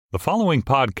The following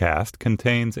podcast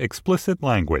contains explicit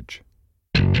language.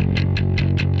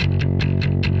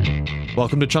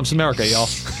 Welcome to Trump's America, y'all.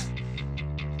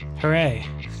 Hooray.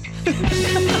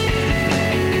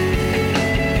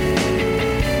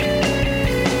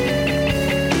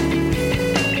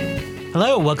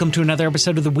 Hello, welcome to another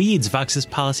episode of The Weeds, Vox's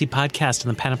policy podcast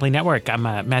on the Panoply Network. I'm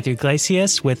Matthew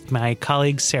Iglesias with my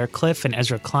colleagues Sarah Cliff and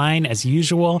Ezra Klein, as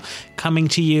usual, coming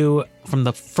to you from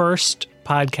the first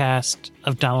podcast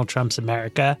of Donald Trump's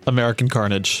America. American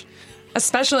Carnage. A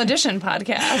special edition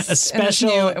podcast. A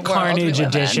special Carnage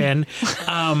edition.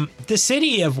 The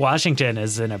city of Washington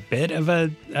is in a bit of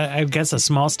a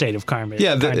small state of carnage.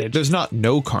 Yeah, there's not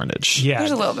no carnage. Yeah.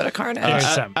 There's a little bit of carnage.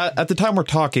 At the time we're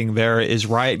talking, there is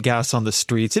riot gas on the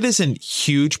streets. It isn't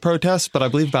huge protests, but I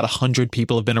believe about 100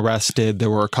 people have been arrested. There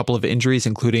were a couple of injuries,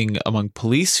 including among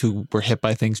police who were hit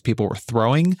by things people were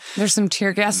throwing. There's some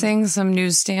tear gassing, some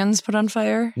newsstands put on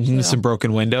fire. Some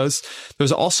broken windows.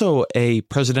 There's also a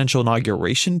presidential inauguration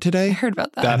today. I heard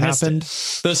about that. That happened.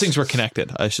 Those things were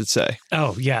connected, I should say.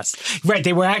 Oh, yes. Right.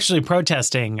 They were actually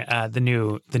protesting the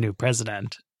new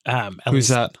president. Who's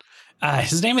that?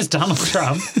 His name is Donald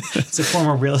Trump. He's a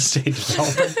former real estate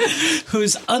developer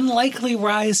whose unlikely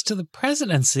rise to the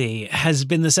presidency has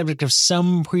been the subject of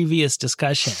some previous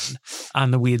discussion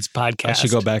on the Weeds podcast. I should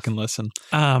go back and listen.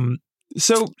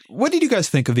 So what did you guys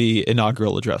think of the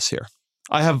inaugural address here?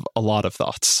 I have a lot of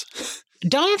thoughts.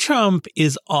 Donald Trump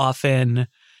is often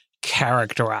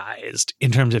characterized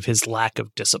in terms of his lack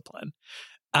of discipline.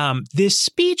 This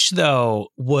speech, though,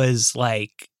 was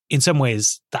like, in some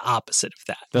ways, the opposite of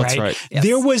that. That's right. Yes.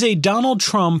 There was a Donald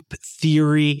Trump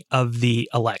theory of the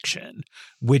election,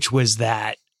 which was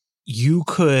that you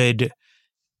could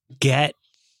get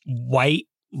white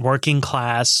working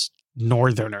class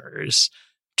Northerners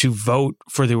to vote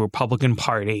for the Republican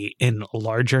Party in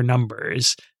larger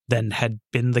numbers than had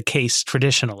been the case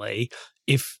traditionally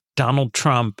if Donald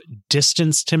Trump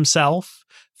distanced himself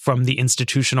from the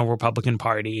institutional Republican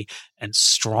Party and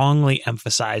strongly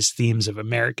emphasized themes of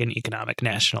American economic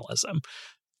nationalism.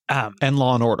 And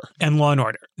law and order. And law and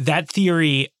order. That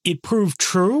theory, it proved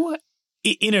true.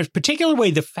 In a particular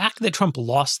way, the fact that Trump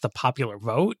lost the popular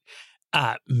vote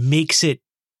makes it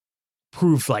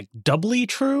prove like doubly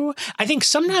true. I think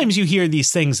sometimes you hear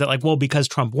these things that like, well, because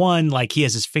Trump won, like he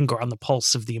has his finger on the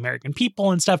pulse of the American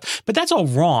people and stuff, but that's all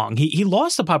wrong. He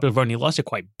lost the popular vote and he lost it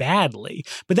quite badly,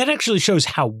 but that actually shows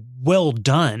how well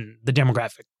done the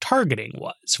demographic targeting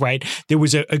was, right? There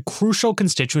was a crucial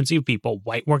constituency of people,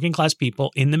 white working class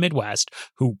people in the Midwest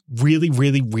who really,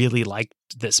 really, really liked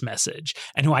this message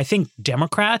and who I think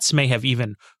Democrats may have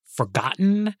even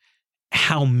forgotten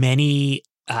how many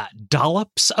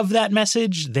dollops of that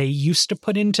message they used to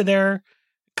put into their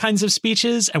kinds of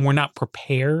speeches and were not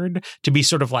prepared to be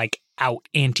sort of like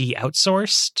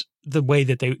anti-outsourced the way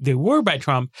that they were by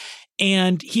Trump.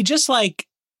 And he just like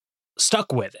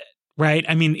stuck with it, right?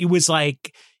 I mean, it was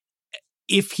like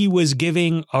if he was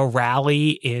giving a rally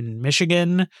in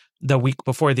Michigan the week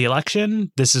before the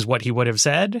election, this is what he would have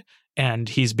said. And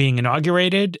he's being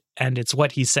inaugurated and it's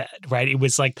what he said, right? It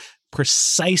was like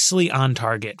precisely on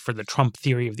target for the Trump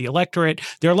theory of the electorate.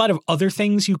 There are a lot of other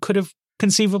things you could have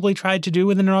conceivably tried to do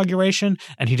with an inauguration,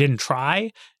 and he didn't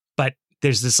try. But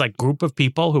there's this like group of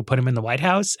people who put him in the White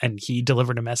House, and he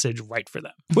delivered a message right for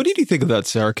them. What did you think of that,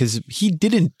 Sarah? Because he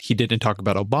didn't talk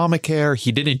about Obamacare.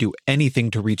 He didn't do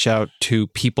anything to reach out to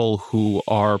people who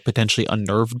are potentially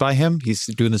unnerved by him. He's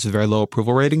doing this with very low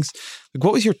approval ratings. Like,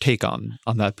 what was your take on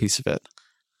that piece of it?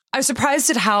 I was surprised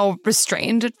at how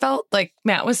restrained it felt. Like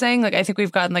Matt was saying, like I think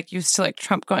we've gotten like used to like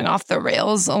Trump going off the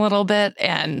rails a little bit,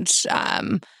 and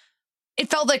it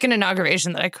felt like an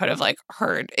inauguration that I could have like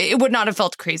heard. It would not have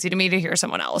felt crazy to me to hear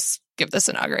someone else give this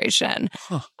inauguration.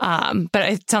 Huh.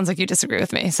 But it sounds like you disagree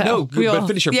with me. So no, but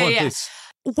finish your point, please.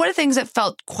 One of the things that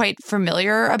felt quite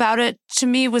familiar about it to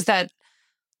me was that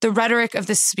the rhetoric of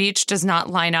the speech does not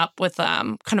line up with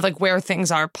kind of like where things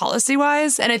are policy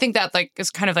wise. And I think that like is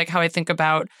kind of like how I think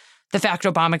about the fact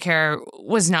Obamacare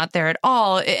was not there at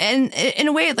all. And in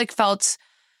a way, it like felt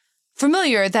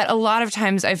familiar that a lot of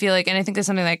times I feel like, and I think there's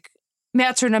something like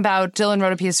Matt's written about, Dylan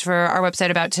wrote a piece for our website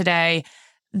about today,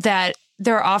 that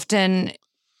there are often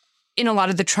in a lot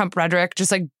of the Trump rhetoric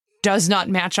just like does not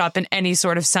match up in any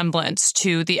sort of semblance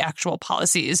to the actual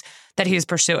policies that he is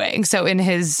pursuing. So in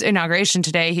his inauguration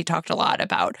today, he talked a lot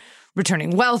about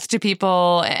returning wealth to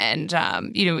people and,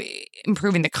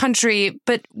 improving the country.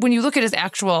 But when you look at his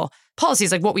actual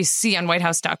policies, like what we see on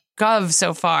whitehouse.gov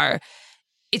so far,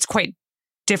 it's quite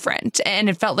different. And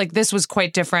it felt like this was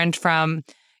quite different from,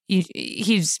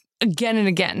 he's again and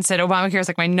again said Obamacare is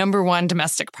like my number one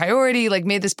domestic priority, like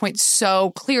made this point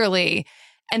so clearly.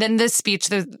 And then this speech,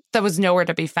 that was nowhere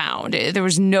to be found. There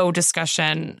was no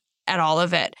discussion at all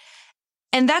of it.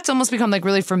 And that's almost become like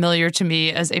really familiar to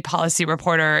me as a policy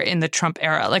reporter in the Trump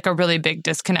era, like a really big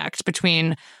disconnect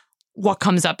between what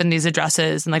comes up in these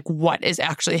addresses and like what is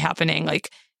actually happening, like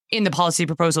in the policy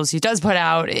proposals he does put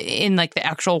out, in like the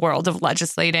actual world of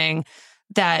legislating,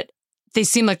 that they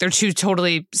seem like they're two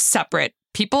totally separate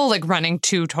people, like running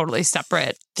two totally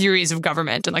separate theories of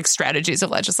government and like strategies of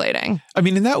legislating. I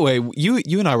mean, in that way,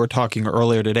 you and I were talking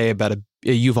earlier today about a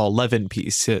Yuval Levin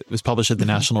piece. It was published at the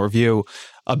National Review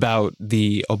about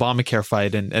the Obamacare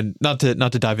fight, and not to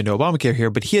dive into Obamacare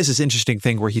here, but he has this interesting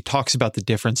thing where he talks about the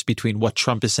difference between what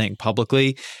Trump is saying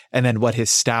publicly and then what his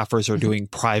staffers are doing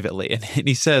privately. And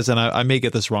he says, and I may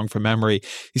get this wrong from memory,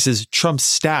 he says Trump's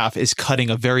staff is cutting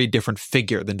a very different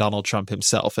figure than Donald Trump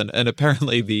himself. And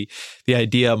apparently the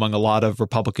idea among a lot of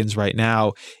Republicans right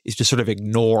now is to sort of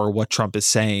ignore what Trump is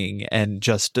saying and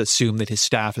just assume that his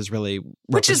staff is really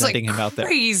representing him out there.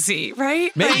 Crazy,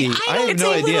 right? Maybe. I have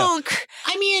no idea.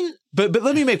 I mean, but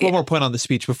let me make one more point on the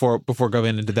speech before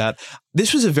going into that.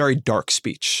 This was a very dark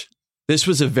speech. This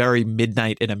was a very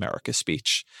Midnight in America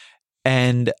speech.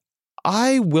 And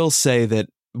I will say that,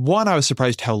 one, I was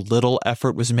surprised how little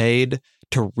effort was made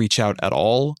to reach out at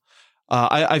all.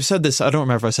 I've said this, I don't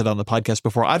remember if I said it on the podcast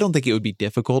before. I don't think it would be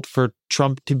difficult for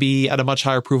Trump to be at a much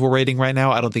higher approval rating right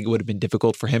now. I don't think it would have been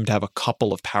difficult for him to have a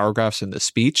couple of paragraphs in the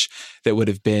speech that would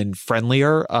have been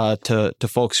friendlier to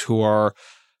folks who are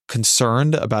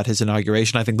concerned about his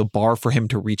inauguration. I think the bar for him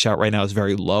to reach out right now is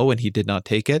very low, and he did not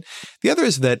take it. The other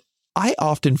is that I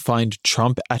often find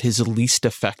Trump at his least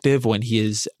effective when he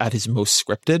is at his most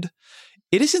scripted.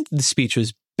 It isn't that the speech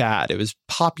was bad. It was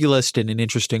populist in an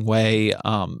interesting way,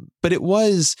 but it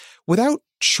was without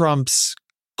Trump's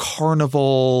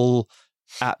carnival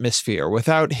atmosphere,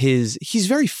 without he's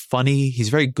very funny. He's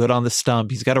very good on the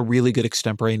stump. He's got a really good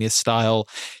extemporaneous style.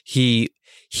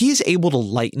 He's able to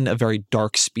lighten a very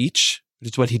dark speech,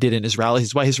 which is what he did in his rallies.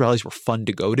 It's why his rallies were fun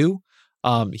to go to.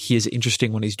 He is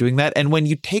interesting when he's doing that. And when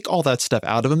you take all that stuff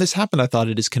out of him, this happened, I thought,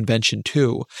 at his convention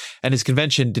too. And his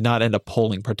convention did not end up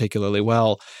polling particularly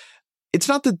well. It's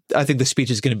not that I think the speech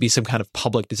is going to be some kind of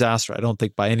public disaster. I don't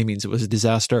think by any means it was a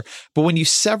disaster. But when you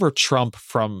sever Trump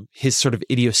from his sort of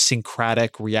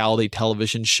idiosyncratic reality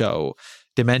television show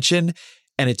dimension,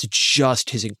 and it's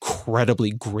just his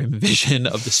incredibly grim vision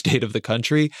of the state of the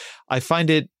country, I find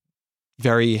it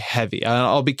very heavy.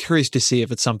 I'll be curious to see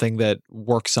if it's something that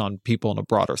works on people in a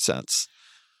broader sense.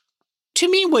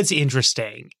 To me, what's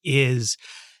interesting is,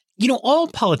 all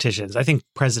politicians, I think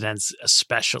presidents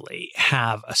especially,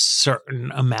 have a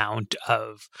certain amount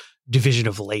of division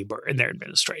of labor in their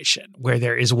administration, where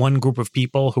there is one group of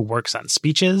people who works on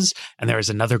speeches, and there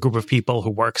is another group of people who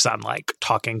works on like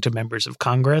talking to members of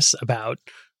Congress about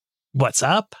what's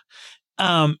up.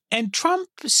 And Trump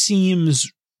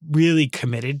seems really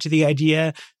committed to the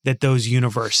idea that those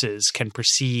universes can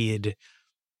proceed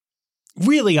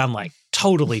really on like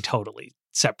totally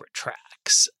separate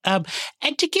tracks.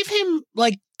 And to give him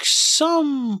like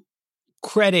some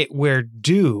credit where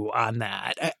due on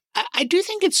that, I do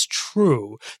think it's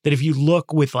true that if you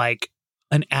look with like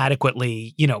an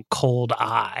adequately, cold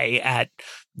eye at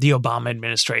the Obama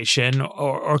administration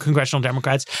or congressional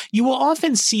Democrats, you will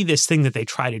often see this thing that they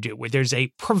try to do where there's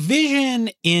a provision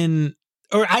in,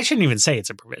 or I shouldn't even say it's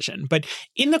a provision, but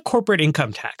in the corporate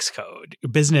income tax code,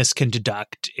 business can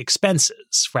deduct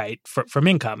expenses, right, from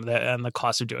income and the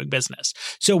cost of doing business.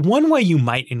 So one way you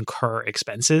might incur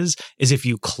expenses is if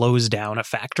you close down a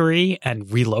factory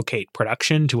and relocate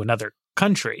production to another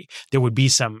country. There would be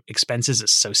some expenses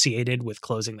associated with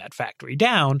closing that factory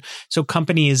down. So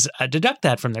companies deduct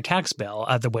that from their tax bill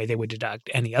the way they would deduct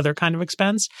any other kind of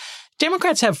expense.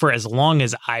 Democrats have, for as long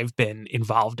as I've been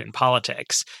involved in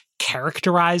politics,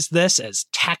 characterized this as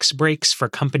tax breaks for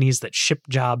companies that ship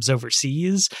jobs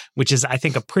overseas, which is, I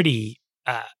think, a pretty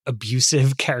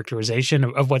abusive characterization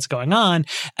of what's going on.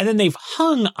 And then they've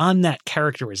hung on that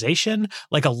characterization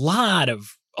like a lot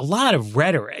of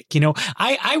rhetoric.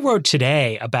 I wrote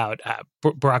today about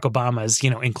Barack Obama's,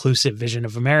 inclusive vision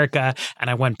of America. And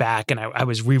I went back and I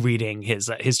was rereading his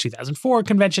 2004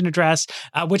 convention address,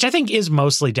 which I think is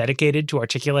mostly dedicated to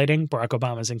articulating Barack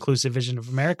Obama's inclusive vision of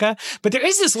America. But there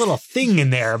is this little thing in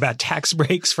there about tax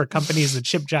breaks for companies that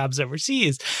ship jobs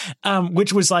overseas,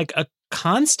 which was like a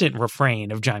constant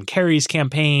refrain of John Kerry's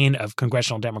campaign, of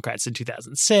congressional Democrats in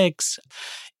 2006.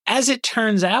 As it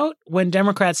turns out, when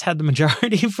Democrats had the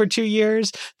majority for 2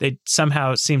 years, they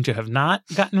somehow seem to have not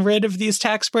gotten rid of these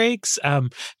tax breaks,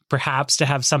 perhaps to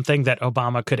have something that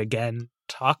Obama could again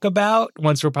talk about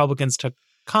once Republicans took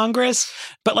Congress.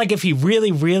 But like if he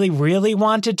really, really, really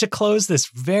wanted to close this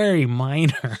very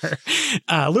minor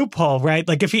loophole, right?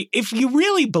 Like if you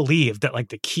really believed that like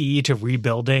the key to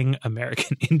rebuilding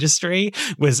American industry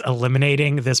was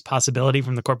eliminating this possibility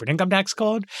from the corporate income tax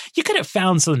code, you could have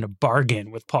found something to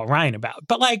bargain with Paul Ryan about.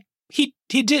 But like he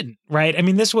didn't, right? I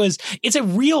mean, it's a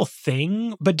real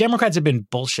thing, but Democrats have been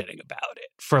bullshitting about it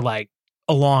for like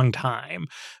a long time.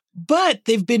 But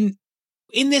they've been,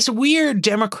 in this weird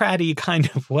Democrat-y kind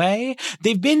of way,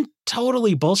 they've been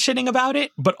totally bullshitting about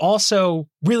it, but also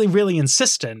really, really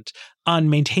insistent on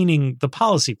maintaining the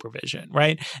policy provision,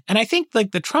 right? And I think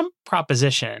like the Trump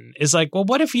proposition is like, well,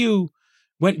 what if you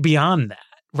went beyond that,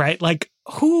 right? Like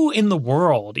who in the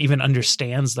world even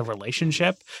understands the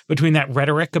relationship between that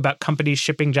rhetoric about companies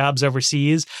shipping jobs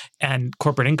overseas and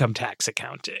corporate income tax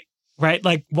accounting, right?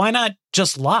 Like why not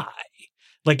just lie?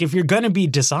 Like if you're going to be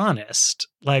dishonest,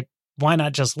 like why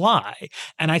not just lie?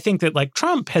 And I think that like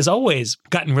Trump has always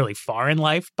gotten really far in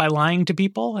life by lying to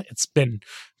people. It's been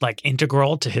like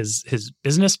integral to his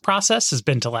business process has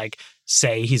been to like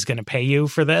say he's going to pay you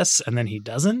for this and then he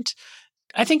doesn't.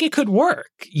 I think it could work.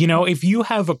 You know, if you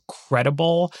have a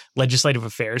credible legislative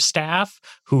affairs staff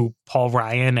who Paul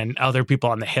Ryan and other people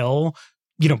on the Hill,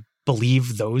 you know,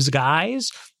 believe those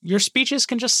guys, your speeches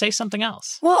can just say something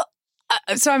else. Well,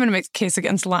 so I'm going to make a case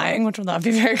against lying, which will not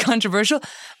be very controversial.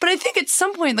 But I think at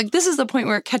some point, like this is the point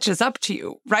where it catches up to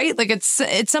you, right? Like it's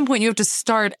at some point you have to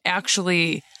start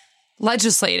actually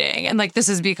legislating. And like this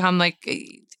has become like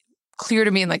clear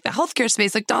to me in like the healthcare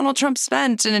space. Like Donald Trump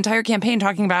spent an entire campaign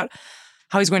talking about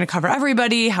how he's going to cover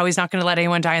everybody, how he's not going to let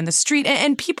anyone die in the street.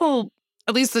 And people,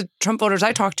 at least the Trump voters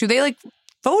I talked to, they like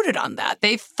voted on that.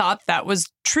 They thought that was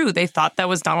true. They thought that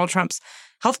was Donald Trump's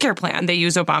healthcare plan. They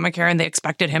used Obamacare and they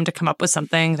expected him to come up with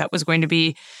something that was going to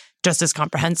be just as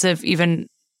comprehensive, even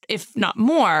if not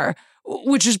more,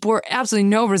 which just bore absolutely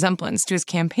no resemblance to his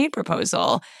campaign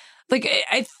proposal. Like,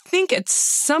 I think at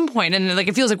some point, and like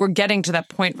it feels like we're getting to that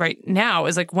point right now,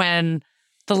 is like when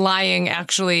the lying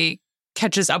actually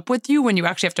catches up with you, when you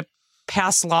actually have to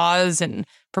pass laws and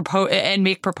propose and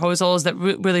make proposals that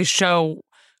really show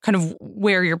kind of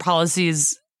where your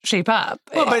policies shape up.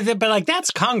 Well, but like that's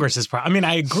Congress's problem. I mean,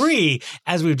 I agree,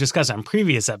 as we've discussed on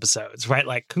previous episodes, right?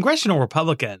 Like congressional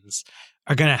Republicans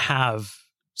are going to have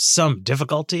some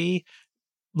difficulty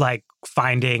like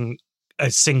finding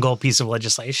a single piece of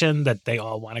legislation that they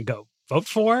all want to go vote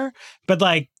for. But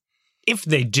like if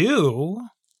they do,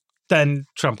 then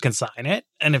Trump can sign it.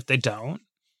 And if they don't,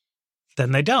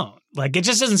 then they don't. Like it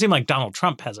just doesn't seem like Donald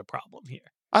Trump has a problem here.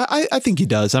 I think he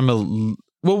does. Well,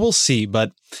 we'll see.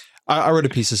 But I wrote a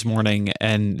piece this morning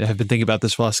and have been thinking about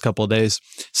this for the last couple of days.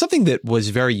 Something that was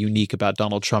very unique about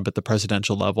Donald Trump at the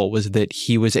presidential level was that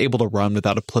he was able to run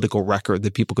without a political record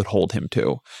that people could hold him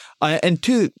to. And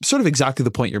to sort of exactly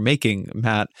the point you're making,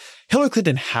 Matt, Hillary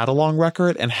Clinton had a long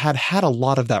record and had a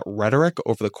lot of that rhetoric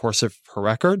over the course of her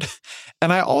record.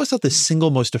 And I always thought the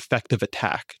single most effective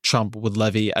attack Trump would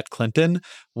levy at Clinton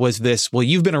was this, well,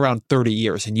 you've been around 30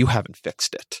 years and you haven't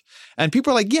fixed it. And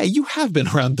people are like, yeah, you have been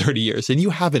around 30 years and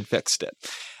you haven't fixed it.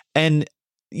 And,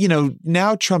 you know,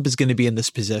 now Trump is going to be in this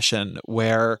position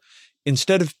where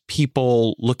instead of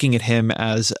people looking at him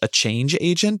as a change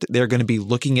agent, they're going to be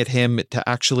looking at him to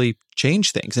actually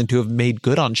change things and to have made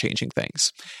good on changing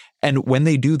things. And when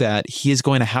they do that, he is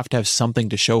going to have something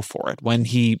to show for it. When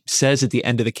he says at the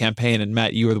end of the campaign, and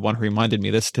Matt, you were the one who reminded me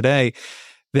this today,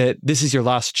 that this is your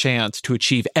last chance to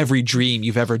achieve every dream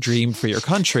you've ever dreamed for your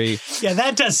country. Yeah,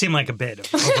 that does seem like a bit of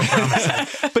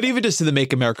overpromising. But even just to the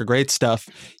Make America Great stuff,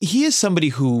 he is somebody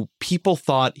who people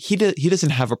thought he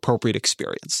doesn't have appropriate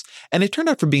experience. And it turned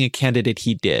out for being a candidate,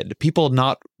 he did. People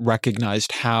not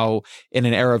recognized how in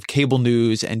an era of cable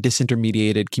news and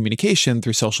disintermediated communication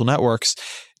through social networks,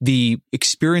 the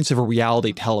experience of a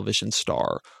reality television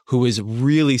star who is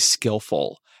really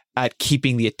skillful at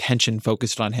keeping the attention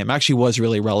focused on him actually was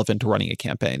really relevant to running a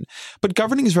campaign. But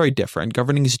governing is very different.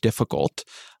 Governing is difficult.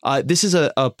 This is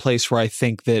a place where I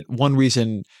think that one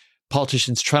reason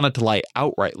politicians try not to lie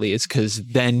outrightly is because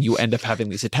then you end up having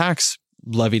these attacks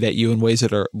levied at you in ways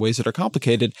that are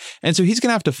complicated. And so he's going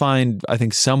to have to find, I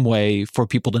think, some way for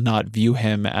people to not view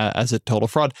him as a total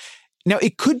fraud. Now,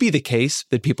 it could be the case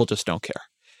that people just don't care.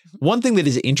 One thing that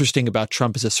is interesting about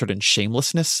Trump is a certain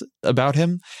shamelessness about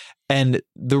him. And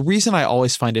the reason I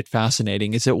always find it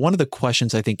fascinating is that one of the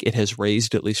questions I think it has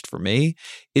raised, at least for me,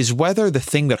 is whether the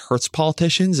thing that hurts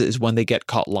politicians is when they get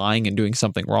caught lying and doing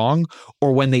something wrong,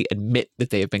 or when they admit that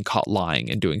they have been caught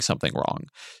lying and doing something wrong.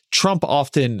 Trump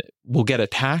often will get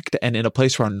attacked, and in a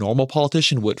place where a normal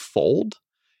politician would fold,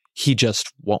 he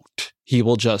just won't. He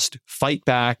will just fight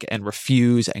back and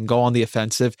refuse and go on the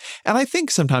offensive. And I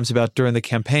think sometimes about during the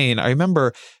campaign, I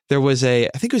remember there was I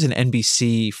think it was an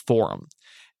NBC forum.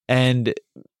 And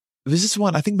was this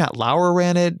one? I think Matt Lauer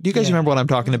ran it. Do you guys remember what I'm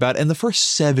talking about? And the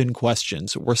first 7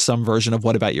 questions were some version of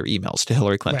what about your emails to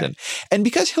Hillary Clinton? Right. And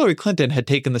because Hillary Clinton had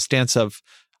taken the stance of,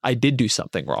 I did do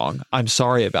something wrong, I'm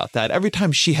sorry about that. Every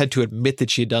time she had to admit that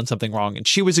she had done something wrong, and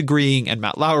she was agreeing and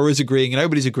Matt Lauer was agreeing and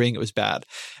everybody's agreeing it was bad.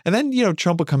 And then,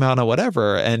 Trump would come out on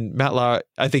whatever. And Matt Lauer,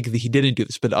 I think he didn't do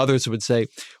this, but others would say,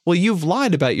 well, you've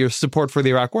lied about your support for the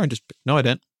Iraq war. And just, no, I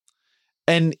didn't.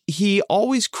 And he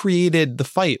always created the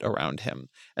fight around him.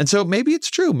 And so maybe it's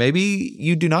true. Maybe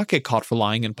you do not get caught for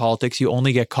lying in politics. You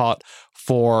only get caught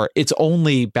for, it's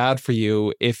only bad for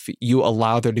you if you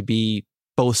allow there to be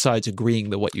both sides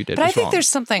agreeing that what you did was wrong. But I think there's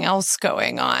something else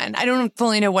going on. I don't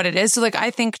fully know what it is. So I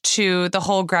think to the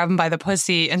whole grab him by the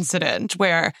pussy incident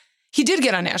where he did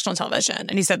get on national television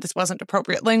and he said this wasn't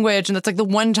appropriate language. And that's the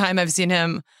one time I've seen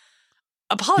him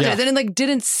apologize. Yeah. And it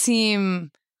didn't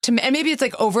seem to me, and maybe it's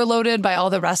overloaded by all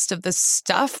the rest of this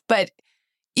stuff, but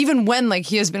even when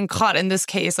he has been caught in this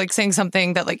case, saying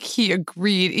something that he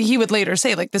agreed, he would later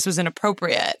say this was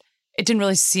inappropriate. It didn't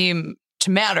really seem to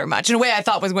matter much in a way I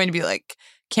thought was going to be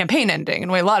campaign ending, in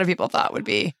a way a lot of people thought would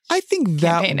be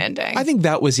campaign ending. I think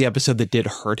that was the episode that did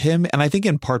hurt him. And I think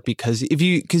in part because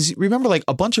remember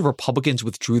a bunch of Republicans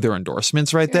withdrew their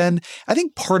endorsements then. I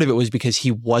think part of it was because he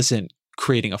wasn't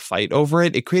creating a fight over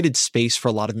it. It created space for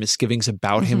a lot of misgivings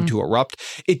about him to erupt.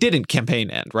 It didn't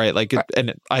campaign end, right?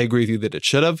 And I agree with you that it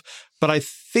should have, but I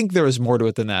think there is more to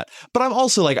it than that. But I'm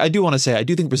also I do want to say, I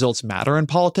do think results matter in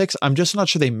politics. I'm just not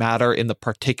sure they matter in the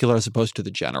particular as opposed to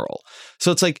the general.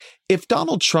 So it's if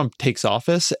Donald Trump takes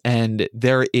office and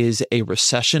there is a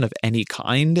recession of any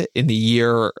kind in the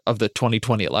year of the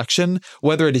 2020 election,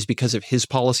 whether it is because of his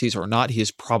policies or not, he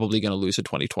is probably going to lose a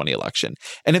 2020 election.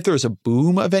 And if there's a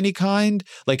boom of any kind,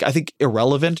 I think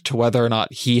irrelevant to whether or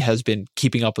not he has been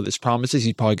keeping up with his promises,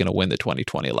 he's probably going to win the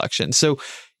 2020 election. So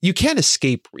you can't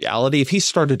escape reality. If he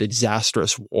started a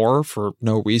disastrous war for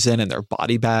no reason and they're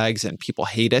body bags and people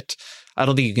hate it, I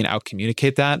don't think you can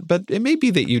outcommunicate that. But it may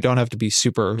be that you don't have to be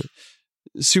super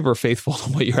faithful to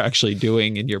what you're actually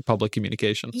doing in your public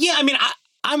communication. Yeah, I mean,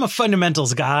 I'm a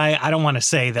fundamentals guy. I don't want to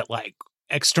say that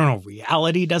external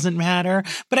reality doesn't matter,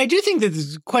 but I do think that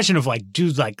there's a question of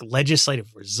do legislative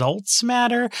results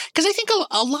matter? Because I think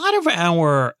a lot of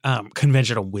our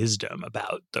conventional wisdom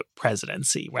about the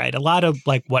presidency, right? A lot of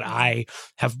what I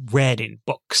have read in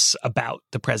books about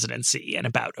the presidency and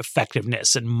about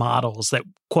effectiveness and models that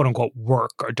quote unquote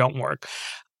work or don't work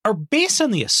are based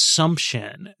on the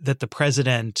assumption that the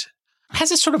president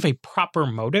has a sort of a proper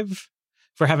motive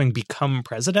for having become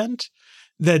president,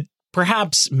 that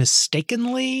perhaps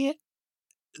mistakenly,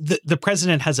 the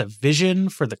president has a vision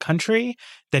for the country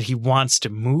that he wants to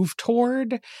move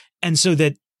toward. And so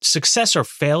that success or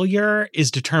failure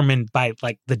is determined by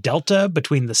the delta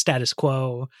between the status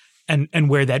quo and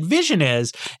where that vision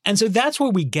is. And so that's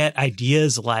where we get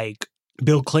ideas like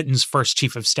Bill Clinton's first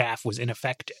chief of staff was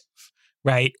ineffective,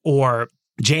 right? Or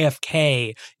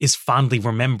JFK is fondly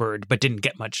remembered but didn't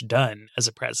get much done as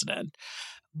a president.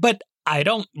 But I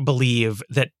don't believe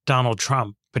that Donald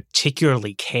Trump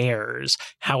particularly cares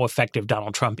how effective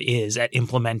Donald Trump is at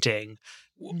implementing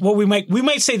what we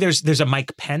might say there's a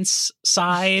Mike Pence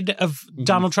side of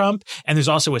Donald Trump, and there's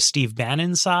also a Steve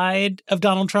Bannon side of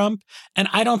Donald Trump. And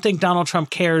I don't think Donald Trump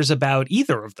cares about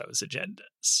either of those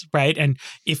agendas, right? And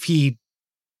if he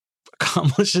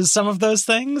accomplishes some of those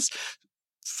things,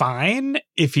 fine.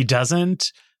 If he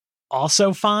doesn't,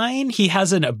 also fine. He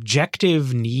has an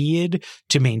objective need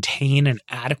to maintain an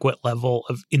adequate level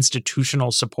of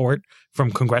institutional support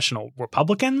from congressional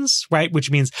Republicans, right?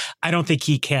 Which means I don't think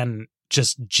he can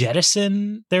just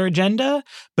jettison their agenda,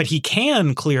 but he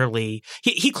can clearly,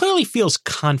 he clearly feels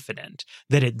confident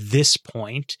that at this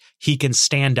point he can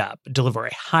stand up, deliver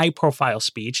a high profile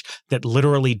speech that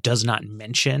literally does not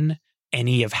mention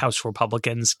any of House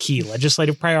Republicans' key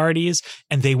legislative priorities,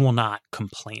 and they will not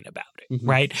complain about it,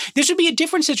 right? This would be a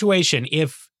different situation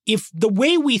if the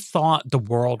way we thought the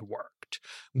world worked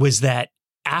was that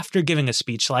after giving a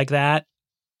speech like that,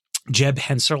 Jeb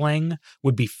Hensarling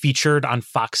would be featured on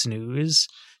Fox News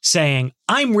saying,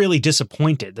 I'm really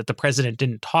disappointed that the president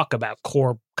didn't talk about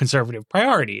core conservative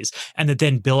priorities, and that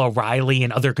then Bill O'Reilly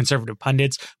and other conservative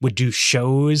pundits would do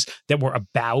shows that were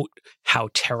about how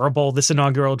terrible this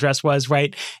inaugural address was,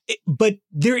 right? But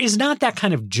there is not that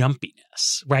kind of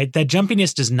jumpiness, right? That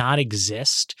jumpiness does not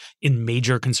exist in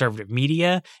major conservative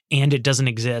media, and it doesn't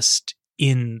exist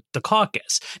in the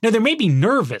caucus. Now, there may be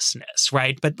nervousness,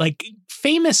 right? But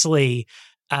famously,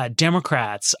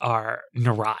 Democrats are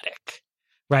neurotic,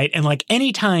 right? And like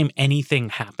anytime anything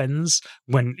happens,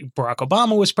 when Barack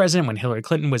Obama was president, when Hillary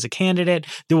Clinton was a candidate,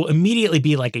 there will immediately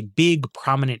be like a big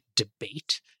prominent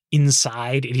debate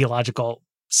inside ideological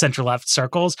center-left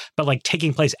circles, but like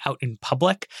taking place out in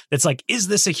public. That's like, is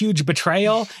this a huge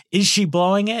betrayal? Is she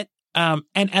blowing it? And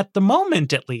at the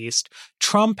moment, at least,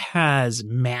 Trump has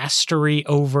mastery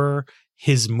over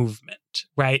his movement,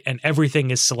 right? And everything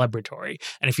is celebratory.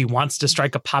 And if he wants to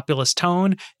strike a populist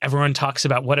tone, everyone talks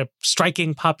about what a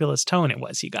striking populist tone it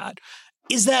was he got.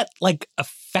 Is that like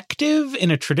effective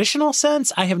in a traditional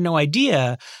sense? I have no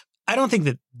idea. I don't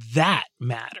think that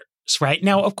matters, right?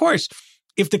 Now, of course,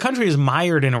 if the country is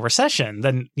mired in a recession,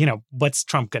 then, what's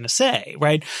Trump going to say,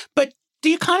 right? But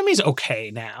the economy is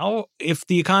okay now. If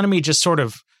the economy just sort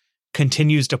of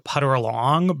continues to putter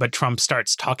along, but Trump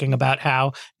starts talking about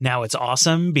how now it's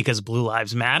awesome because Blue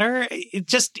Lives Matter, it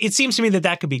seems to me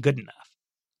that could be good enough.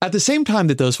 At the same time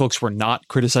that those folks were not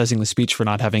criticizing the speech for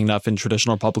not having enough in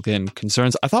traditional Republican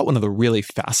concerns, I thought one of the really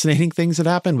fascinating things that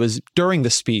happened was during the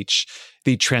speech,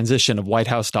 the transition of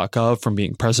whitehouse.gov from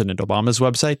being President Obama's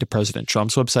website to President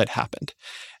Trump's website happened.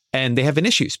 And they have an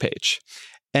issues page.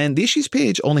 And the issues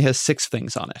page only has 6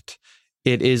 things on it.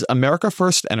 It is America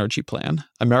First Energy Plan,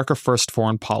 America First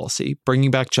Foreign Policy, bringing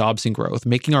back jobs and growth,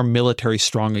 making our military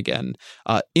strong again,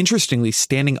 interestingly,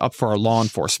 standing up for our law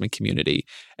enforcement community,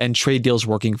 and trade deals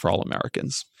working for all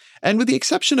Americans. And with the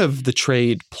exception of the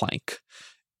trade plank,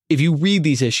 if you read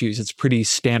these issues, it's pretty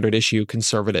standard issue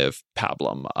conservative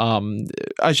pablum.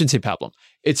 I shouldn't say pablum.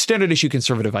 It's standard issue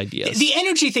conservative ideas. The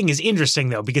energy thing is interesting,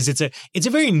 though, because it's a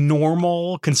very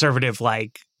normal conservative,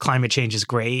 like climate change is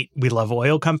great. We love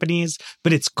oil companies,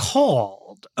 but it's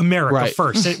called America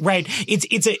First, right?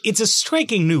 It's a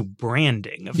striking new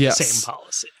branding of the same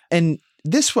policy. And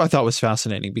this I thought was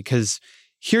fascinating because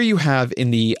here you have in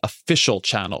the official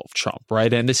channel of Trump,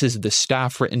 right? And this is the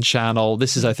staff written channel.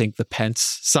 This is, I think, the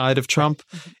Pence side of Trump.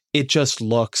 It just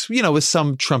looks, with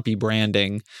some Trumpy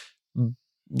branding,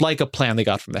 like a plan they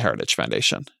got from the Heritage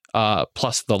Foundation,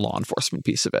 plus the law enforcement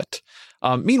piece of it.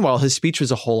 Meanwhile, his speech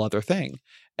was a whole other thing.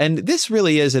 And this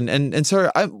really is, and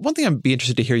Sarah, one thing I'd be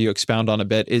interested to hear you expound on a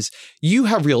bit is you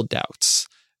have real doubts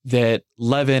that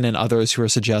Levin and others who are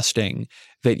suggesting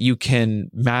that you can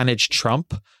manage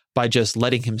Trump by just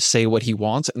letting him say what he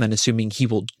wants and then assuming he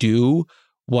will do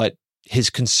what his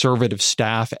conservative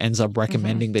staff ends up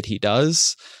recommending that he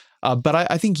does. But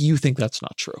I think you think that's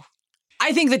not true.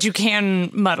 I think that you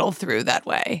can muddle through that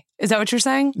way. Is that what you're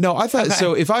saying? No, I thought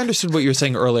so. If I understood what you were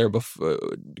saying earlier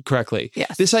correctly,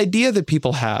 yes. This idea that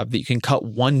people have that you can cut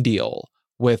one deal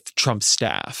with Trump's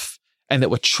staff and that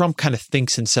what Trump kind of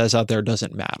thinks and says out there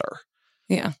doesn't matter.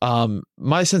 Yeah.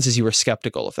 My sense is you were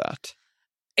skeptical of that.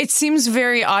 It seems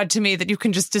very odd to me that you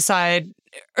can just decide,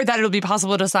 or that it'll be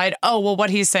possible to decide, oh, well, what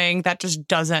he's saying, that just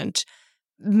doesn't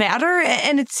matter.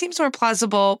 And it seems more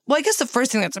plausible. Well, I guess the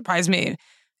first thing that surprised me,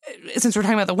 since we're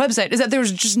talking about the website, is that there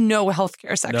was just no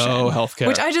healthcare section. No healthcare.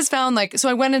 Which I just found so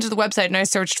I went into the website and I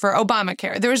searched for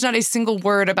Obamacare. There was not a single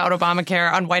word about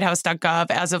Obamacare on whitehouse.gov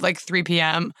as of 3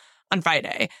 p.m. on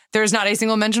Friday. There is not a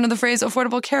single mention of the phrase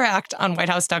Affordable Care Act on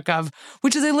whitehouse.gov,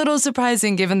 which is a little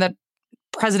surprising given that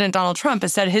President Donald Trump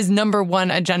has said his number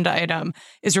one agenda item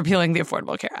is repealing the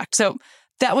Affordable Care Act. So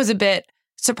that was a bit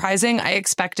surprising. I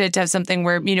expected to have something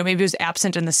where, maybe it was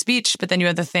absent in the speech, but then you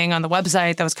had the thing on the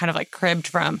website that was kind of cribbed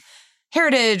from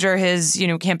Heritage or his,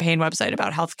 campaign website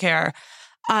about healthcare.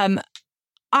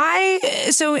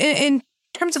 So in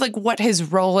terms of what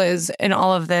his role is in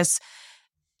all of this,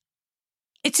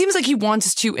 it seems like he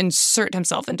wants to insert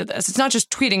himself into this. It's not just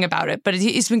tweeting about it, but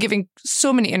he's been giving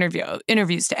so many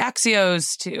interviews to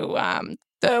Axios, to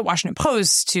the Washington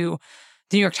Post, to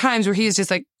the New York Times, where he's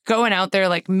just going out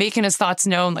there, making his thoughts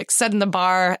known, setting the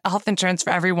bar, health insurance for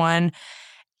everyone.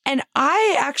 And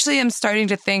I actually am starting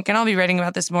to think, and I'll be writing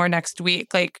about this more next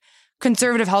week,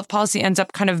 conservative health policy ends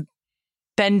up kind of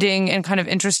bending in kind of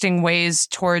interesting ways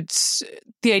towards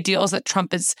the ideals that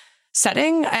Trump is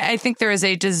setting. I think there is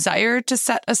a desire to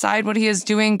set aside what he is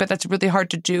doing, but that's really hard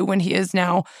to do when he is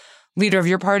now leader of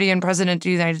your party and president of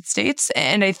the United States.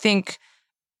 And I think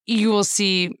you will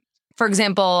see, for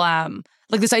example,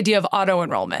 this idea of auto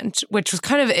enrollment, which was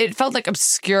it felt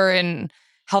obscure in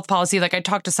health policy. I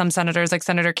talked to some senators, like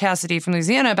Senator Cassidy from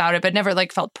Louisiana, about it, but never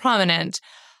felt prominent.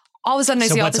 All of a sudden I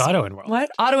see all this. So what's auto enrollment? What?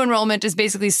 Auto enrollment is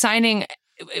basically signing.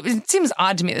 It seems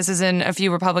odd to me. This is in a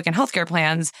few Republican healthcare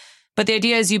plans. But the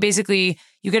idea is you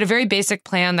get a very basic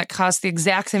plan that costs the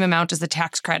exact same amount as the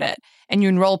tax credit, and you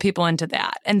enroll people into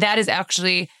that. And that is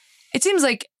actually, it seems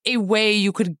like a way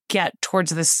you could get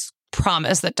towards this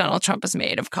promise that Donald Trump has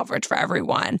made of coverage for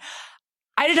everyone.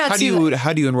 I did not see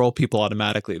How do you enroll people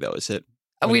automatically, though? Is it?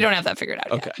 We don't have that figured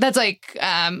out Okay. yet. That's like,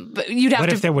 but you'd have What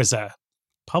to. if there was a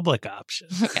public option?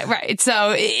 Okay, right.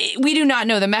 So we do not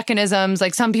know the mechanisms.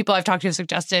 Like some people I've talked to have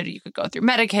suggested you could go through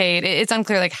Medicaid. It's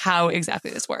unclear like how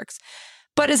exactly this works.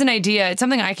 But as an idea, it's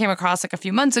something I came across like a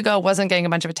few months ago, wasn't getting a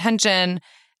bunch of attention.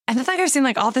 And then like I've seen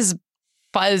like all this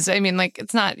buzz. I mean, like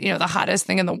it's not, the hottest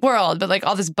thing in the world, but like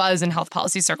all this buzz in health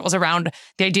policy circles around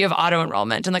the idea of auto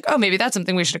enrollment and like, oh, maybe that's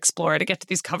something we should explore to get to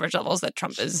these coverage levels that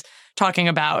Trump is talking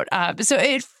about. So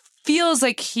it feels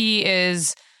like he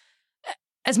is,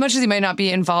 as much as he might not be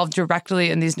involved directly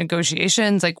in these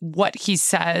negotiations, like what he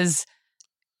says,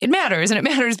 it matters. And it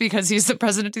matters because he's the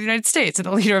president of the United States and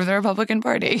the leader of the Republican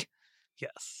Party.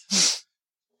 Yes.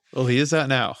 Well, he is that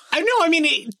now. I know. I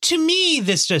mean, to me,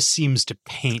 this just seems to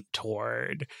paint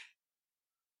toward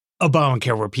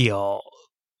Obamacare repeal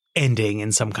ending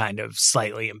in some kind of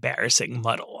slightly embarrassing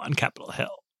muddle on Capitol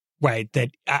Hill, right?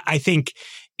 That I think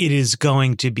it is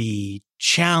going to be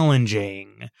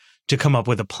challenging to come up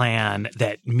with a plan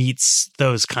that meets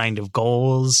those kind of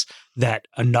goals that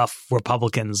enough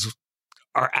Republicans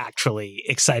are actually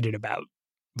excited about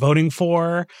voting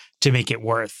for to make it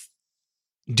worth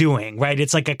doing, right?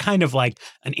 It's like a kind of like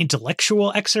an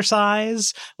intellectual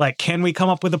exercise. Like, can we come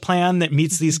up with a plan that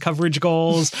meets these coverage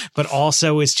goals, but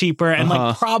also is cheaper? And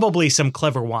like probably some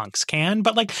clever wonks can.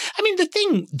 But like, I mean, the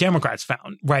thing Democrats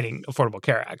found writing Affordable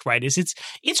Care Act, right, is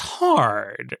it's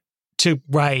hard to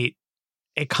write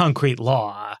a concrete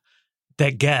law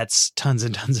that gets tons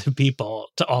and tons of people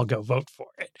to all go vote for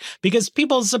it because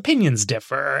people's opinions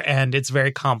differ and it's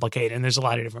very complicated and there's a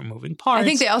lot of different moving parts. I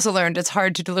think they also learned it's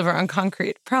hard to deliver on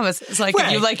concrete promises. Like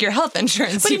if you like your health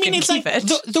insurance, but you can keep it.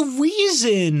 The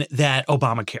reason that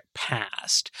Obamacare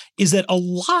passed is that a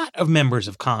lot of members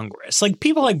of Congress, like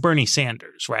people like Bernie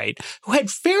Sanders, right, who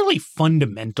had fairly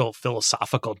fundamental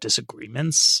philosophical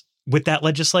disagreements with that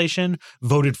legislation,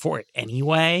 voted for it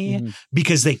anyway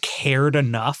because they cared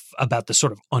enough about the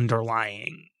sort of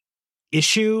underlying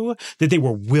issue that they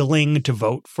were willing to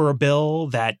vote for a bill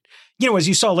that, as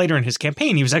you saw later in his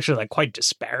campaign, he was actually like quite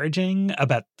disparaging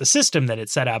about the system that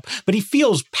it set up, but he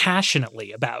feels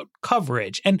passionately about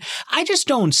coverage. And I just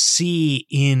don't see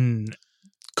in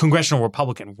congressional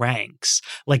Republican ranks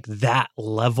like that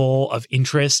level of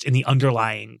interest in the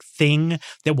underlying thing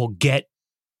that will get,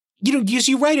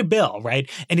 you write a bill, right?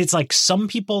 And it's like some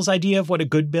people's idea of what a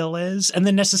good bill is. And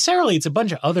then necessarily it's a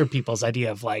bunch of other people's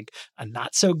idea of like a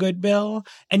not so good bill.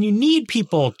 And you need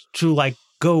people to like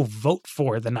go vote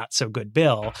for the not so good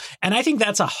bill. And I think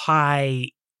that's a high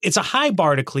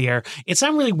bar to clear. It's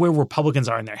not really where Republicans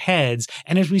are in their heads.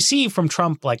 And as we see from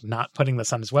Trump, like not putting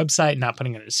this on his website, not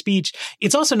putting it in his speech,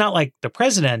 it's also not like the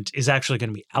president is actually going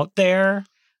to be out there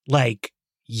like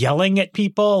yelling at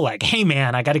people like, hey,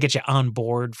 man, I got to get you on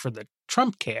board for the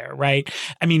Trump care, right?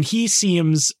 I mean, he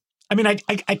seems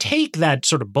I take that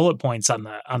sort of bullet points on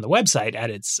the website at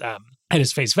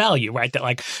its face value, right? That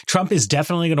like Trump is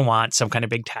definitely going to want some kind of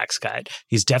big tax cut.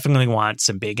 He's definitely going to want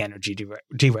some big energy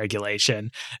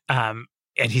deregulation. And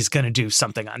he's going to do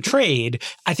something on trade.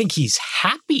 I think he's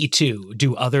happy to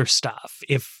do other stuff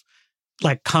if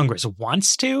like Congress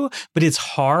wants to, but it's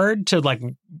hard to like,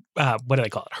 what do they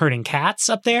call it? Herding cats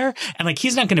up there. And like,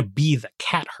 he's not going to be the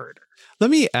cat herder. Let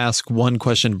me ask one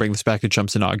question, bring this back to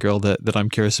Trump's inaugural that I'm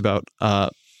curious about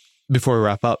before we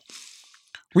wrap up.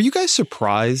 Were you guys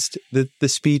surprised that the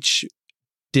speech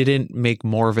didn't make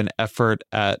more of an effort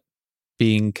at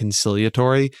being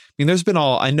conciliatory? I mean,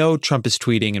 I know Trump is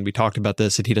tweeting, and we talked about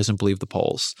this, that he doesn't believe the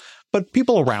polls, but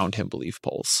people around him believe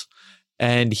polls.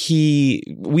 And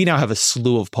we now have a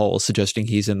slew of polls suggesting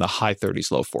he's in the high 30s,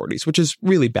 low 40s, which is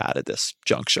really bad at this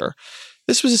juncture.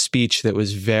 This was a speech that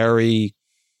was very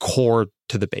core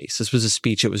to the base. This was a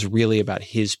speech that was really about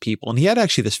his people. And he had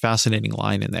actually this fascinating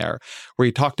line in there where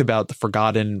he talked about the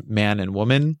forgotten man and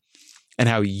woman and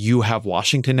how you have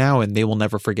Washington now and they will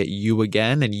never forget you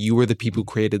again. And you were the people who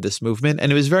created this movement.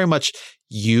 And it was very much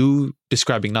you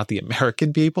describing not the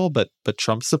American people, but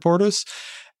Trump supporters.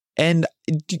 And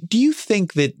do you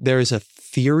think that there is a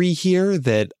theory here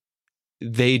that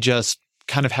they just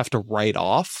kind of have to write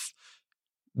off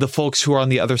the folks who are on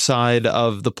the other side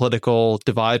of the political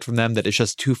divide from them, that it's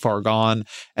just too far gone,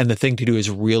 and the thing to do is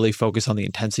really focus on the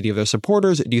intensity of their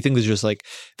supporters? Do you think this is just like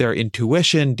their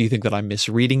intuition? Do you think that I'm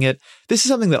misreading it? This is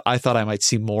something that I thought I might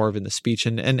see more of in the speech,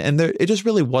 and there, it just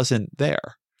really wasn't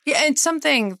there. Yeah, and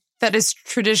something that is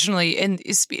traditionally in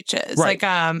these speeches. Right. Like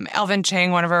Alvin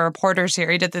Chang, one of our reporters here,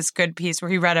 he did this good piece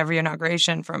where he read every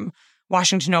inauguration from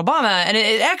Washington to Obama. And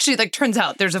it actually like turns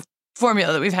out there's a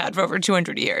formula that we've had for over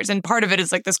 200 years. And part of it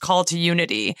is like this call to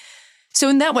unity. So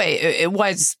in that way, it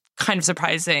was kind of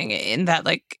surprising in that,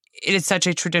 like, it is such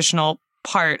a traditional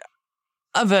part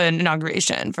of an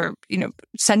inauguration for,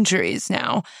 centuries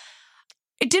now.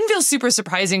 It didn't feel super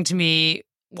surprising to me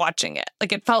watching it.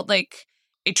 Like, it felt like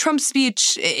a Trump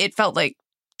speech. It felt like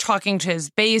talking to his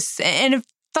base. And it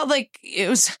felt like it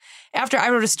was after I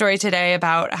wrote a story today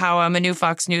about how a new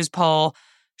Fox News poll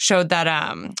showed that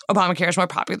Obamacare is more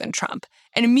popular than Trump.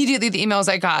 And immediately the emails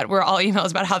I got were all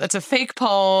emails about how that's a fake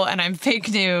poll and I'm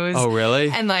fake news. Oh, really?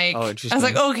 And like, I was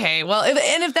like, okay, well,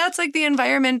 if that's like the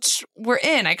environment we're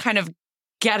in, I kind of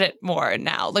get it more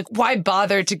now. Like, why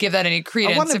bother to give that any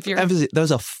credence if you're... That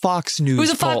was a Fox News poll. It was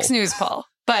a Fox News poll.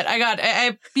 But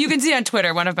you can see on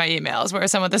Twitter one of my emails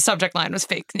where the subject line was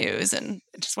fake news and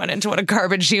it just went into what a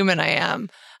garbage human I am.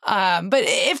 But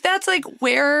if that's like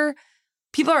where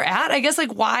people are at, I guess,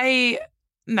 like, why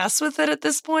mess with it at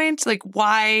this point? Like,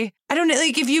 why? I don't know.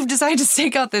 Like, if you've decided to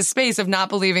stake out this space of not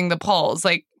believing the polls,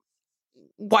 like,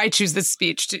 why choose this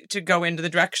speech to go into the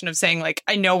direction of saying, like,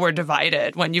 I know we're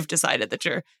divided when you've decided that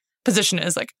your position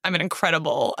is, like, I'm an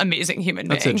incredible, amazing human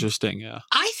being. That's interesting, yeah.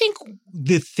 I think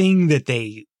the thing that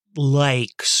they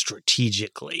like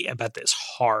strategically about this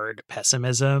hard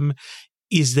pessimism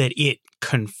is that it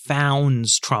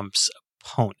confounds Trump's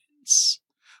opponents,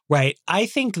 right? I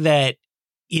think that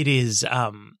it is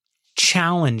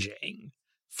challenging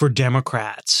for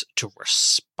Democrats to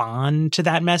respond to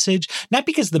that message, not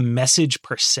because the message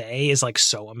per se is like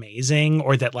so amazing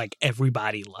or that like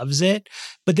everybody loves it,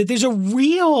 but that there's a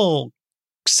real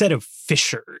set of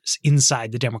fissures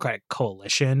inside the Democratic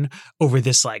coalition over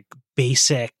this like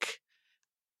basic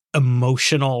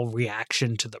emotional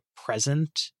reaction to the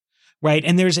present, right?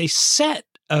 And there's a set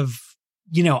of,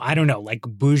 I don't know, like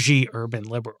bougie urban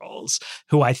liberals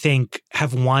who I think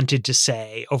have wanted to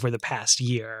say over the past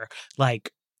year,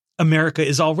 like, America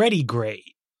is already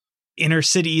great. Inner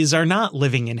cities are not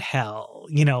living in hell.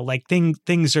 Like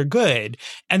things are good.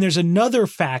 And there's another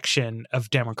faction of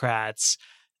Democrats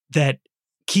that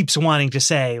keeps wanting to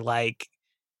say, like,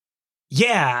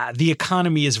 yeah, the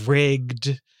economy is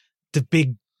rigged. The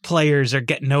big players are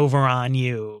getting over on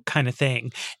you kind of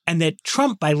thing. And that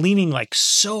Trump, by leaning like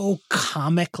so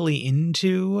comically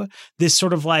into this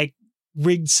sort of like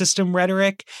rigged system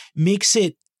rhetoric, makes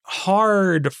it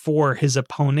hard for his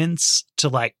opponents to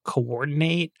like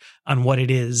coordinate on what it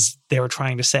is they were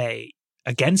trying to say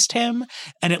against him,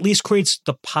 and at least creates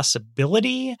the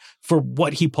possibility for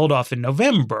what he pulled off in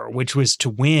November, which was to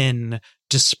win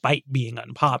despite being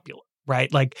unpopular,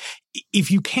 right? Like, if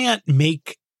you can't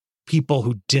make people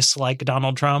who dislike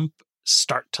Donald Trump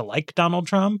start to like Donald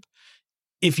Trump,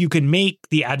 if you can make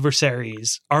the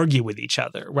adversaries argue with each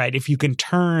other, right? If you can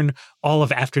turn all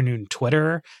of afternoon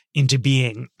Twitter into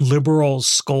being liberals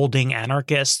scolding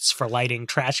anarchists for lighting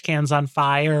trash cans on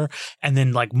fire, and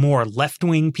then like more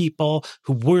left-wing people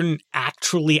who weren't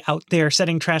actually out there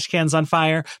setting trash cans on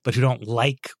fire, but who don't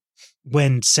like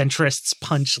when centrists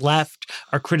punch left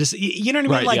or criticize, you know what I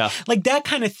mean? Right, like, yeah. Like that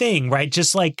kind of thing, right?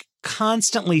 Just like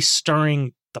constantly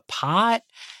stirring the pot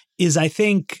is, I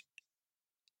think,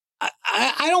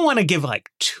 I don't want to give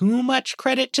like too much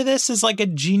credit to this as like a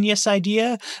genius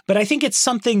idea, but I think it's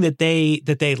something that they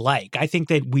like. I think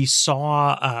that we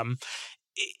saw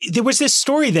there was this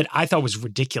story that I thought was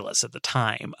ridiculous at the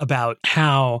time about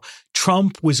how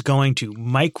Trump was going to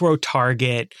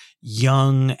micro-target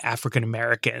young African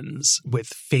Americans with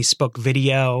Facebook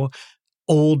video,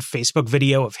 old Facebook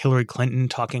video of Hillary Clinton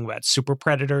talking about super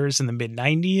predators in the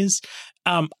mid-90s.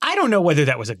 I don't know whether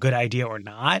that was a good idea or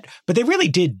not, but they really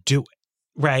did do it.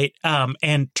 Right.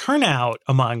 And turnout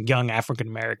among young African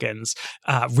Americans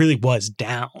really was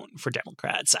down for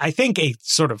Democrats. I think a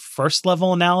sort of first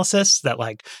level analysis that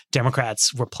like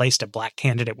Democrats replaced a black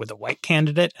candidate with a white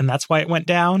candidate, and that's why it went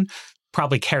down,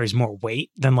 probably carries more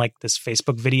weight than like this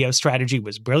Facebook video strategy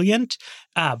was brilliant.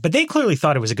 But they clearly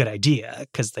thought it was a good idea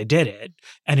because they did it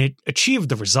and it achieved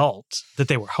the result that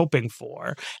they were hoping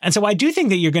for. And so I do think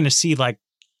that you're going to see like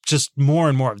just more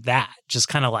and more of that, just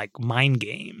kind of like mind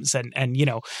games and, you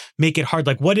know, make it hard.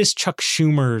 Like, what is Chuck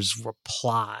Schumer's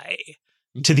reply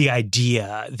to the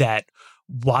idea that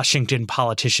Washington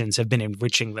politicians have been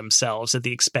enriching themselves at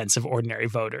the expense of ordinary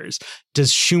voters?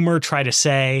 Does Schumer try to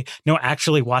say, no,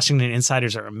 actually, Washington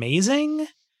insiders are amazing?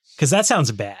 Because that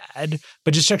sounds bad.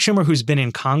 But does Chuck Schumer, who's been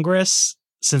in Congress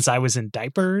since I was in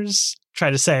diapers,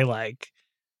 try to say, like,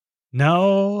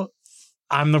 no,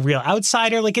 I'm the real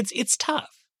outsider? Like, it's tough.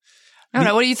 I don't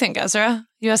know. What do you think, Ezra?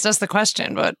 You asked us the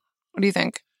question, but what do you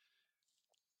think?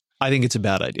 I think it's a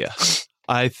bad idea.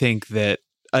 I think that,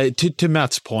 to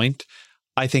Matt's point,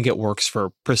 I think it works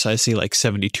for precisely like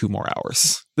 72 more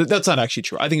hours. That's not actually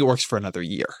true. I think it works for another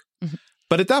year. Mm-hmm.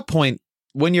 But at that point,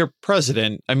 when you're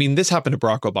president, I mean, this happened to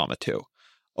Barack Obama too.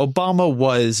 Obama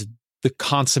was the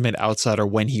consummate outsider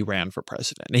when he ran for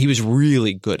president. And he was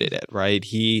really good at it, right?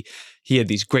 He had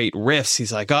these great riffs.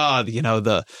 He's like,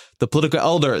 the political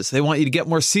elders, they want you to get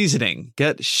more seasoning,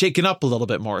 get shaken up a little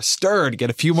bit more, stirred,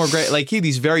 get a few more great, like he had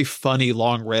these very funny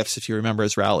long riffs, if you remember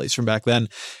his rallies from back then.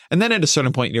 And then at a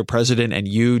certain point, you're president and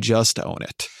you just own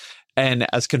it. And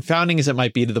as confounding as it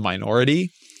might be to the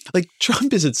minority, like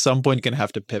Trump is at some point going to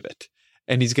have to pivot.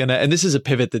 And and this is a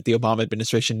pivot that the Obama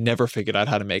administration never figured out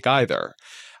how to make either.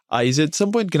 He's at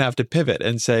some point going to have to pivot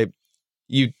and say,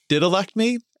 you did elect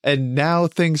me, and now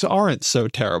things aren't so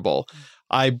terrible.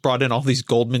 I brought in all these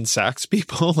Goldman Sachs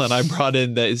people, and I brought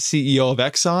in the CEO of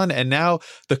Exxon, and now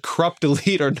the corrupt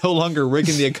elite are no longer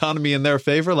rigging the economy in their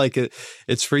favor. Like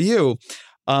it's for you.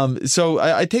 So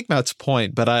I take Matt's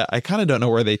point, but I kind of don't know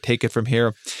where they take it from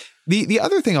here. The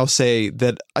other thing I'll say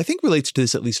that I think relates to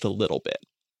this at least a little bit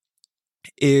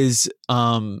is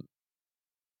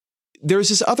there's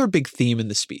this other big theme in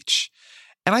the speech.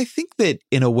 And I think that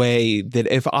in a way that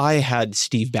if I had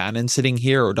Steve Bannon sitting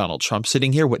here or Donald Trump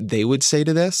sitting here, what they would say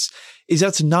to this is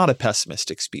that's not a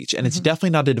pessimistic speech. And it's definitely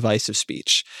not a divisive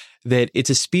speech, that it's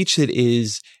a speech that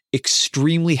is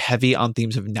extremely heavy on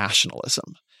themes of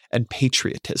nationalism and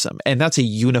patriotism. And that's a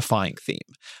unifying theme.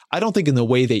 I don't think in the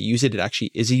way they use it, it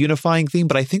actually is a unifying theme,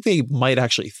 but I think they might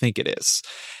actually think it is.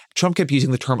 Trump kept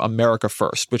using the term America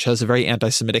first, which has a very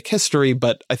anti-Semitic history,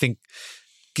 but I think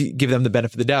give them the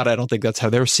benefit of the doubt. I don't think that's how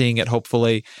they're seeing it,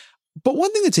 hopefully. But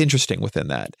one thing that's interesting within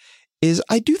that is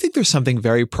I do think there's something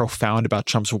very profound about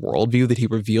Trump's worldview that he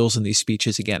reveals in these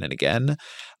speeches again and again.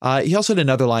 He also had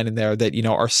another line in there that,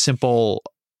 our simple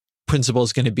principle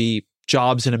is going to be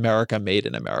jobs in America, made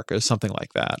in America, something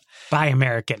like that. Buy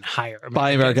American, hire American.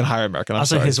 Buy American, hire American.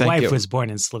 Also, his wife was born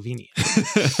in Slovenia.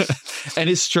 And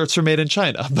his shirts are made in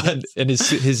China, and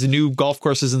his new golf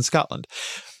course is in Scotland.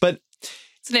 But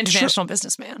it's an international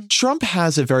businessman. Trump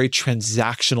has a very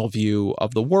transactional view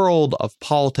of the world, of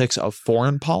politics, of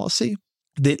foreign policy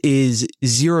that is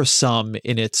zero sum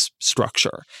in its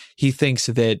structure. He thinks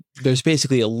that there's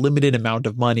basically a limited amount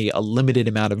of money, a limited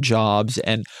amount of jobs,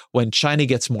 and when China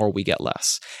gets more, we get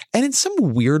less. And in some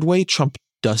weird way, Trump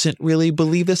doesn't really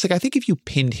believe this. Like, I think if you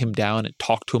pinned him down and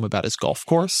talked to him about his golf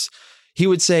course, he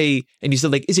would say, and you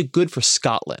said, like, is it good for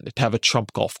Scotland to have a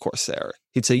Trump golf course there?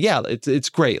 He'd say, yeah, it's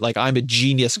great. Like, I'm a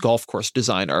genius golf course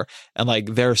designer, and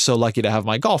like, they're so lucky to have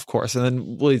my golf course. And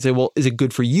then he'd say, well, is it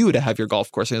good for you to have your golf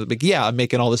course? And he'd be like, yeah, I'm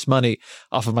making all this money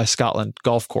off of my Scotland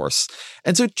golf course.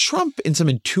 And so Trump, in some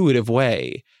intuitive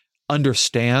way,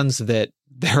 understands that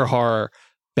there are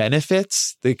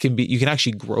benefits that you can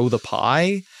actually grow the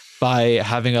pie by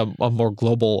having a more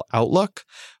global outlook.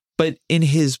 But in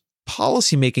his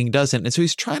policymaking doesn't. And so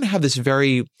he's trying to have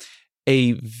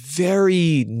a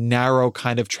very narrow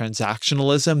kind of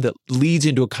transactionalism that leads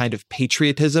into a kind of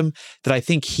patriotism that I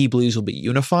think he believes will be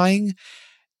unifying.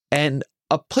 And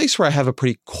a place where I have a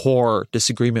pretty core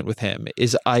disagreement with him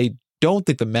is I don't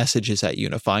think the message is that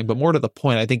unifying, but more to the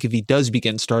point, I think if he does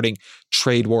begin starting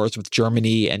trade wars with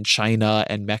Germany and China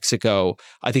and Mexico,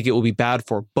 I think it will be bad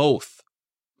for both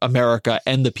America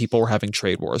and the people we're having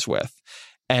trade wars with.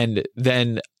 And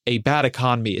then a bad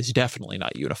economy is definitely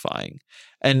not unifying.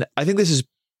 And I think this is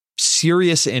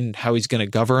serious in how he's going to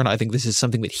govern. I think this is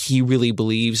something that he really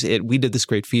believes. We did this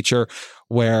great feature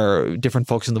where different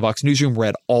folks in the Vox newsroom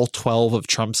read all 12 of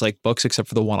Trump's books except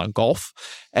for the one on golf.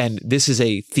 And this is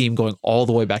a theme going all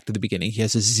the way back to the beginning. He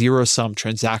has a zero-sum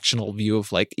transactional view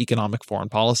of economic foreign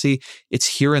policy. It's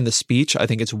here in the speech. I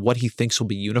think it's what he thinks will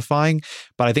be unifying,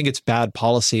 but I think it's bad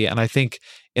policy. And I think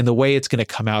in the way it's going to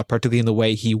come out, particularly in the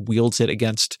way he wields it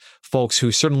against folks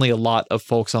who certainly a lot of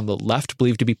folks on the left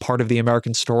believe to be part of the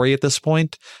American story at this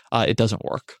point, it doesn't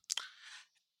work.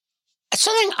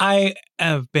 Something I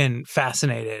have been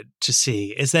fascinated to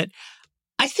see is that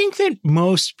I think that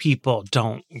most people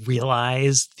don't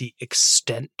realize the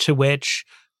extent to which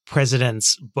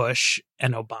Presidents Bush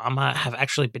and Obama have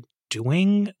actually been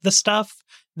doing the stuff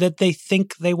that they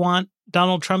think they want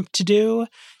Donald Trump to do.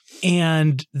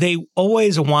 And they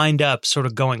always wind up sort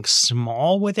of going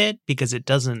small with it because it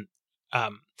doesn't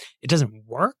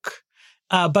work.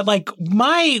 But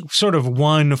my sort of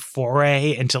one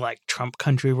foray into Trump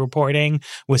country reporting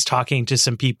was talking to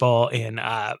some people in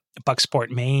Bucksport,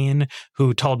 Maine,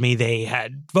 who told me they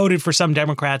had voted for some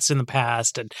Democrats in the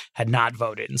past and had not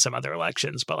voted in some other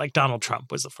elections. But Donald Trump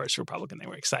was the first Republican they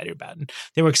were excited about. And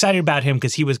they were excited about him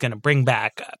because he was going to bring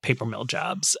back paper mill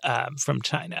jobs from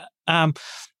China.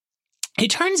 It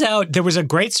turns out there was a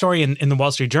great story in the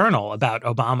Wall Street Journal about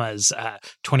Obama's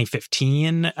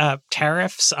 2015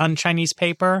 tariffs on Chinese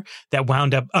paper that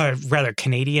wound up, rather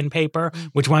Canadian paper,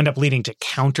 which wound up leading to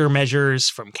countermeasures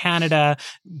from Canada,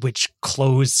 which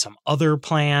closed some other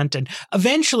plant. And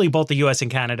eventually both the U.S.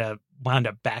 and Canada wound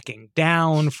up backing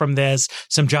down from this.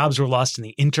 Some jobs were lost in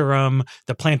the interim.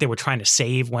 The plant they were trying to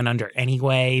save went under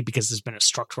anyway because there's been a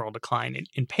structural decline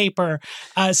in paper.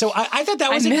 So I thought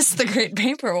that was... I missed the Great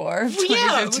Paper War.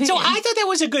 Yeah, so I thought that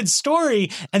was a good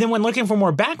story. And then when looking for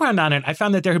more background on it, I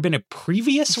found that there had been a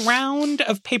previous round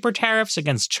of paper tariffs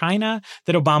against China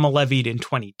that Obama levied in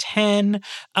 2010.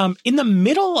 In the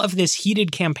middle of this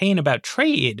heated campaign about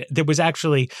trade, there was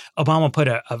actually, Obama put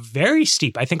a very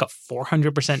steep, I think a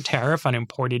 400% tariff on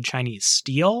imported Chinese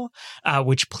steel,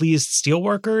 which pleased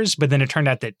steelworkers. But then it turned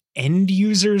out that end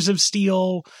users of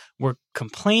steel were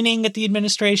complaining at the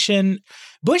administration.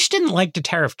 Bush didn't like to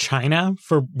tariff China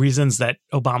for reasons that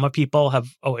Obama people have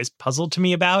always puzzled to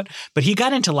me about, but he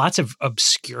got into lots of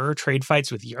obscure trade fights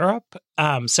with Europe.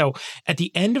 So at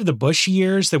the end of the Bush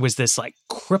years, there was this like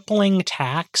crippling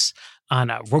tax on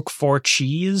Roquefort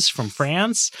cheese from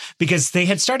France because they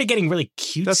had started getting really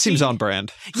cutesy. That seems on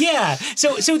brand. Yeah.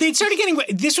 So they'd started getting,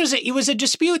 it was a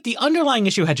dispute. The underlying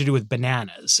issue had to do with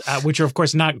bananas, which are of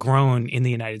course not grown in the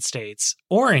United States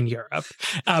or in Europe,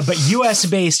 but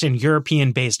US-based and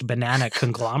European-based banana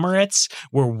conglomerates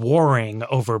were warring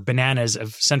over bananas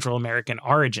of Central American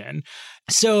origin.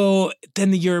 So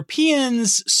then the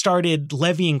Europeans started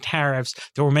levying tariffs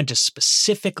that were meant to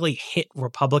specifically hit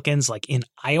Republicans like in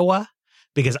Iowa,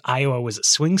 because Iowa was a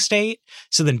swing state.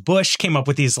 So then Bush came up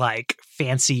with these like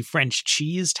fancy French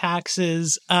cheese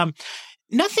taxes.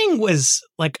 Nothing was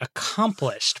like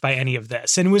accomplished by any of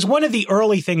this. And it was one of the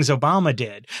early things Obama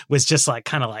did was just like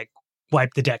kind of like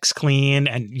wipe the decks clean,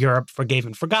 and Europe forgave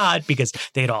and forgot because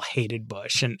they had all hated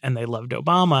Bush and they loved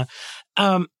Obama.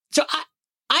 So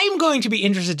I'm going to be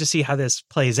interested to see how this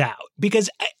plays out because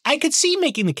I could see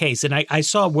making the case, and I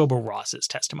saw Wilbur Ross's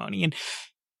testimony, and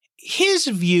his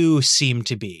view seemed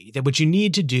to be that what you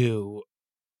need to do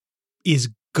is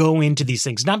go into these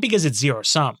things, not because it's zero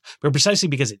sum, but precisely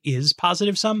because it is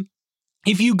positive sum.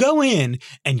 If you go in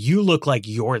and you look like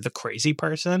you're the crazy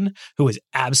person who is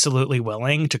absolutely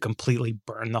willing to completely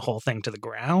burn the whole thing to the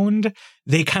ground,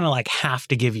 they kind of like have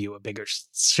to give you a bigger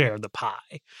share of the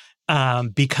pie.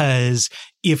 Because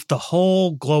if the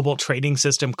whole global trading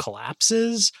system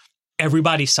collapses,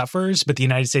 everybody suffers, but the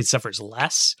United States suffers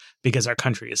less because our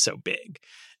country is so big.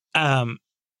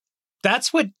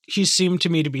 That's what he seemed to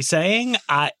me to be saying.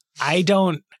 I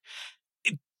don't.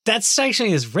 That's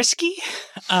actually is risky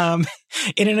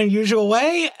in an unusual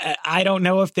way. I don't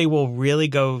know if they will really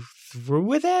go through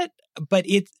with it, but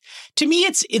to me,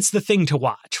 it's the thing to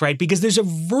watch, right? Because there's a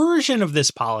version of this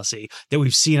policy that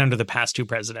we've seen under the past two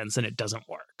presidents, and it doesn't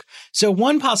work. So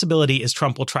one possibility is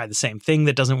Trump will try the same thing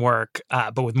that doesn't work,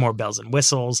 but with more bells and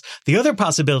whistles. The other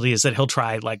possibility is that he'll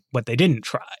try like what they didn't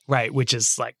try, right? Which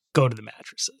is like go to the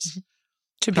mattresses.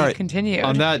 To be continued.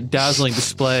 On that dazzling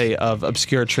display of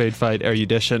obscure trade fight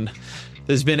erudition,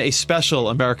 there's been a special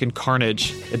American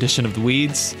Carnage edition of The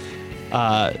Weeds.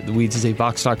 The Weeds is a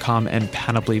Vox.com and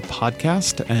Panoply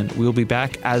podcast, and we'll be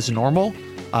back as normal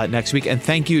next week. And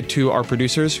thank you to our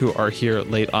producers who are here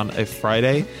late on a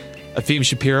Friday, Afim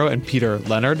Shapiro and Peter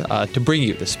Leonard, to bring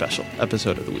you this special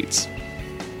episode of The Weeds.